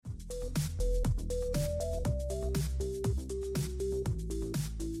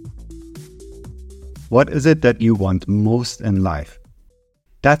What is it that you want most in life?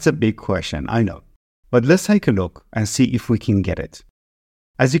 That's a big question, I know. But let's take a look and see if we can get it.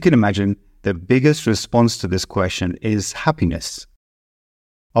 As you can imagine, the biggest response to this question is happiness.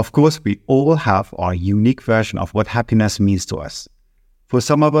 Of course, we all have our unique version of what happiness means to us. For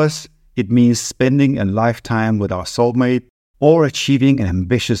some of us, it means spending a lifetime with our soulmate or achieving an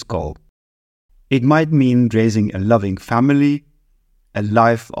ambitious goal. It might mean raising a loving family, a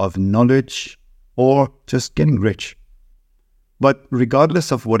life of knowledge, or just getting rich. But regardless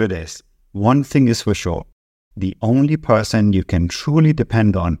of what it is, one thing is for sure. The only person you can truly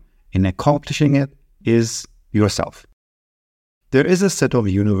depend on in accomplishing it is yourself. There is a set of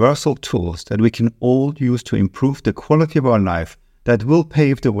universal tools that we can all use to improve the quality of our life that will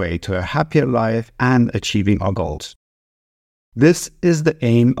pave the way to a happier life and achieving our goals. This is the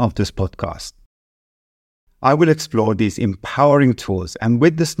aim of this podcast. I will explore these empowering tools and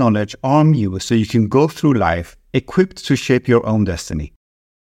with this knowledge arm you so you can go through life equipped to shape your own destiny.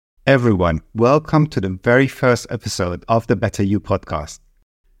 Everyone, welcome to the very first episode of the Better You podcast.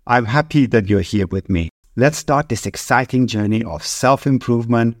 I'm happy that you're here with me. Let's start this exciting journey of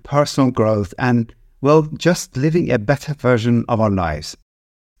self-improvement, personal growth, and, just living a better version of our lives.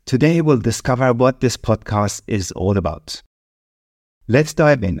 Today we'll discover what this podcast is all about. Let's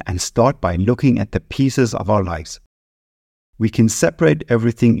dive in and start by looking at the pieces of our lives. We can separate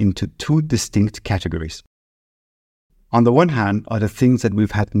everything into two distinct categories. On the one hand are the things that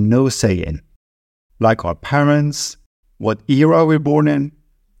we've had no say in, like our parents, what era we're born in,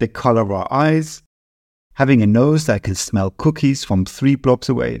 the color of our eyes, having a nose that can smell cookies from 3 blocks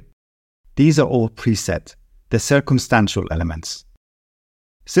away. These are all preset, the circumstantial elements.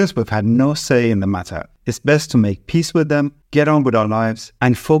 Since we've had no say in the matter, it's best to make peace with them, get on with our lives,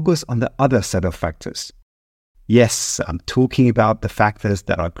 and focus on the other set of factors. Yes, I'm talking about the factors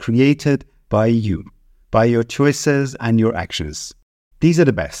that are created by you, by your choices and your actions. These are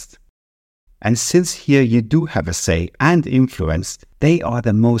the best. And since here you do have a say and influence, they are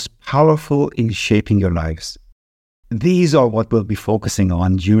the most powerful in shaping your lives. These are what we'll be focusing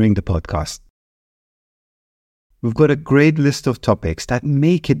on during the podcast. We've got a great list of topics that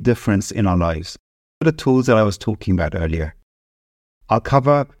make a difference in our lives. The tools that I was talking about earlier. I'll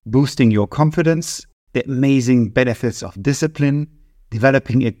cover boosting your confidence, the amazing benefits of discipline,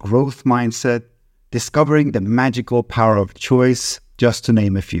 developing a growth mindset, discovering the magical power of choice, just to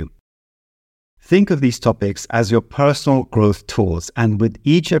name a few. Think of these topics as your personal growth tools, and with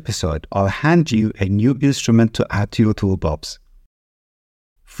each episode, I'll hand you a new instrument to add to your toolbox.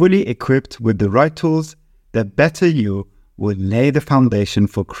 Fully equipped with the right tools, the better you will lay the foundation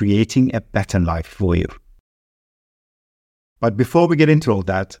for creating a better life for you. But before we get into all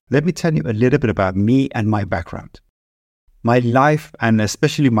that, let me tell you a little bit about me and my background. My life, and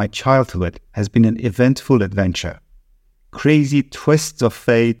especially my childhood, has been an eventful adventure. Crazy twists of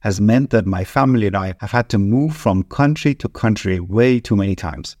fate has meant that my family and I have had to move from country to country way too many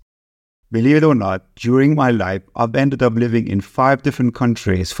times. Believe it or not, during my life, I've ended up living in 5 different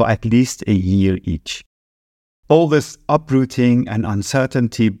countries for at least a year each. All this uprooting and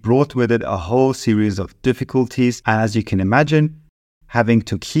uncertainty brought with it a whole series of difficulties, and as you can imagine, having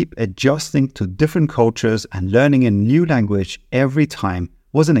to keep adjusting to different cultures and learning a new language every time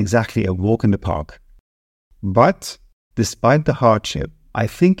wasn't exactly a walk in the park. But despite the hardship, I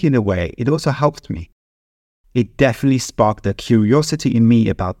think in a way it also helped me. It definitely sparked a curiosity in me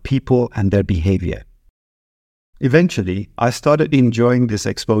about people and their behavior. Eventually, I started enjoying this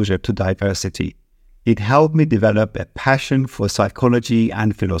exposure to diversity. It helped me develop a passion for psychology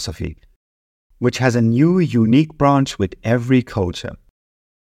and philosophy, which has a new, unique branch with every culture.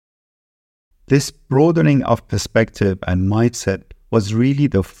 This broadening of perspective and mindset was really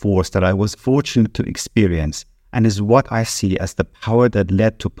the force that I was fortunate to experience, and is what I see as the power that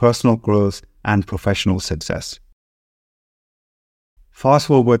led to personal growth and professional success. Fast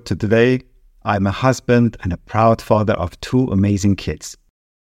forward to today, I'm a husband and a proud father of 2 amazing kids.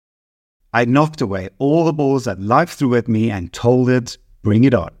 I knocked away all the balls that life threw at me and told it, bring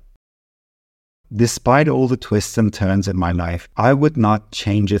it on. Despite all the twists and turns in my life, I would not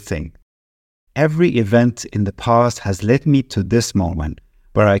change a thing. Every event in the past has led me to this moment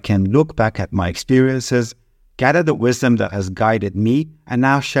where I can look back at my experiences, gather the wisdom that has guided me, and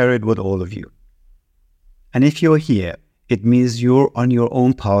now share it with all of you. And if you're here, it means you're on your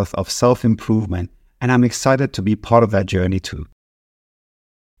own path of self-improvement, and I'm excited to be part of that journey too.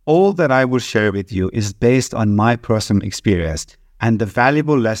 All that I will share with you is based on my personal experience and the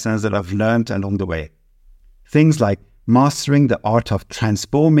valuable lessons that I've learned along the way. Things like mastering the art of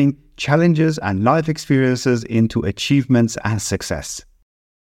transforming challenges and life experiences into achievements and success.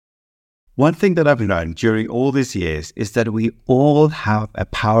 One thing that I've learned during all these years is that we all have a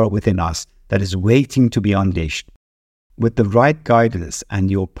power within us that is waiting to be unleashed. With the right guidance and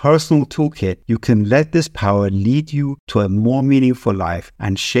your personal toolkit, you can let this power lead you to a more meaningful life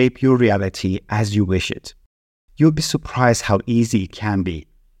and shape your reality as you wish it. You'll be surprised how easy it can be.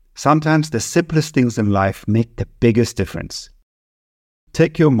 Sometimes the simplest things in life make the biggest difference.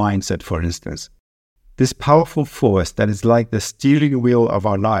 Take your mindset, for instance. This powerful force that is like the steering wheel of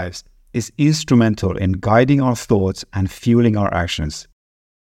our lives is instrumental in guiding our thoughts and fueling our actions.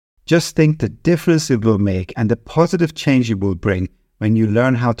 Just think the difference it will make and the positive change it will bring when you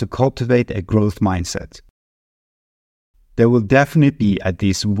learn how to cultivate a growth mindset. There will definitely be at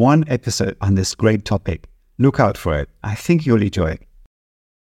least one episode on this great topic. Look out for it. I think you'll enjoy it.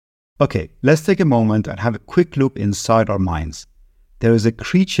 Okay, let's take a moment and have a quick look inside our minds. There is a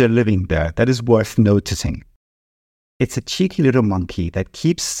creature living there that is worth noticing. It's a cheeky little monkey that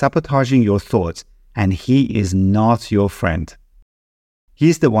keeps sabotaging your thoughts, and he is not your friend.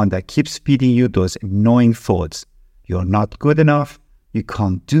 He's the one that keeps feeding you those annoying thoughts. You're not good enough. You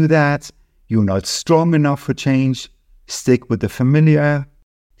can't do that. You're not strong enough for change. Stick with the familiar.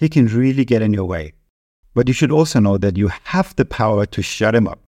 He can really get in your way. But you should also know that you have the power to shut him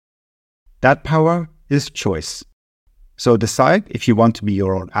up. That power is choice. So decide if you want to be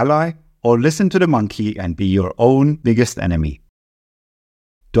your own ally or listen to the monkey and be your own biggest enemy.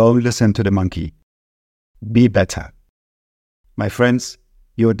 Don't listen to the monkey. Be better. My friends,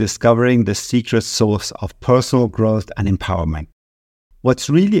 you're discovering the secret source of personal growth and empowerment. What's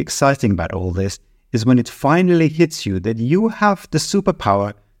really exciting about all this is when it finally hits you that you have the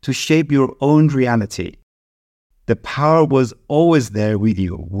superpower to shape your own reality. The power was always there with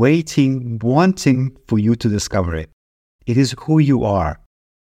you, waiting, wanting for you to discover it. It is who you are.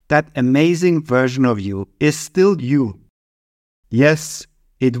 That amazing version of you is still you. Yes,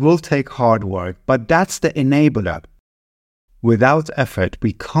 it will take hard work, but that's the enabler. Without effort,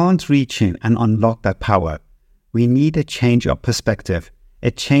 we can't reach in and unlock that power. We need a change of perspective, a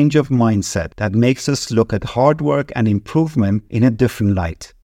change of mindset that makes us look at hard work and improvement in a different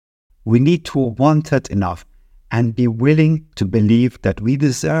light. We need to want it enough and be willing to believe that we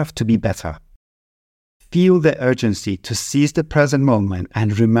deserve to be better. Feel the urgency to seize the present moment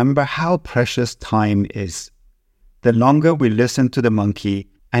and remember how precious time is. The longer we listen to the monkey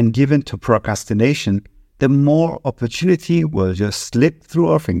and give in to procrastination, the more opportunity will just slip through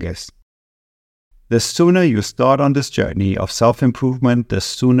our fingers. The sooner you start on this journey of self-improvement, the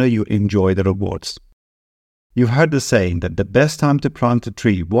sooner you enjoy the rewards. You've heard the saying that the best time to plant a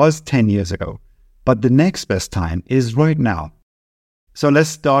tree was 10 years ago, but the next best time is right now. So let's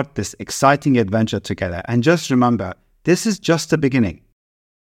start this exciting adventure together, and just remember, this is just the beginning.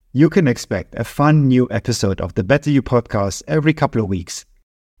 You can expect a fun new episode of the Better You podcast every couple of weeks,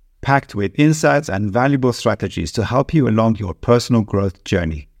 packed with insights and valuable strategies to help you along your personal growth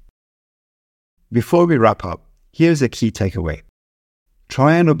journey. Before we wrap up, here's a key takeaway.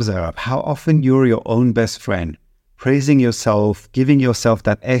 Try and observe how often you're your own best friend, praising yourself, giving yourself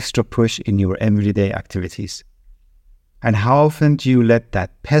that extra push in your everyday activities. And how often do you let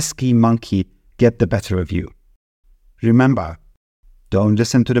that pesky monkey get the better of you? Remember, don't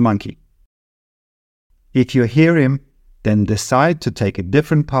listen to the monkey. If you hear him, then decide to take a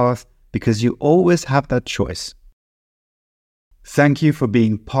different path because you always have that choice. Thank you for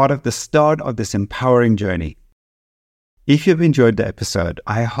being part of the start of this empowering journey. If you've enjoyed the episode,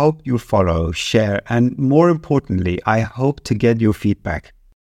 I hope you'll follow, share, and more importantly, I hope to get your feedback.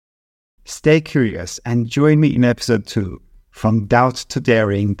 Stay curious and join me in episode 2, From Doubt to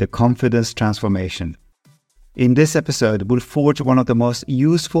Daring, the Confidence Transformation. In this episode, we'll forge one of the most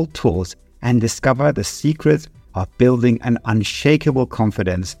useful tools and discover the secret of building an unshakable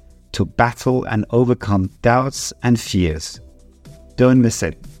confidence to battle and overcome doubts and fears. Don't miss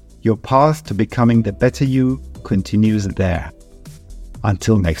it. Your path to becoming the better you continues there.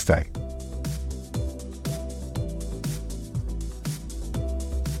 Until next time.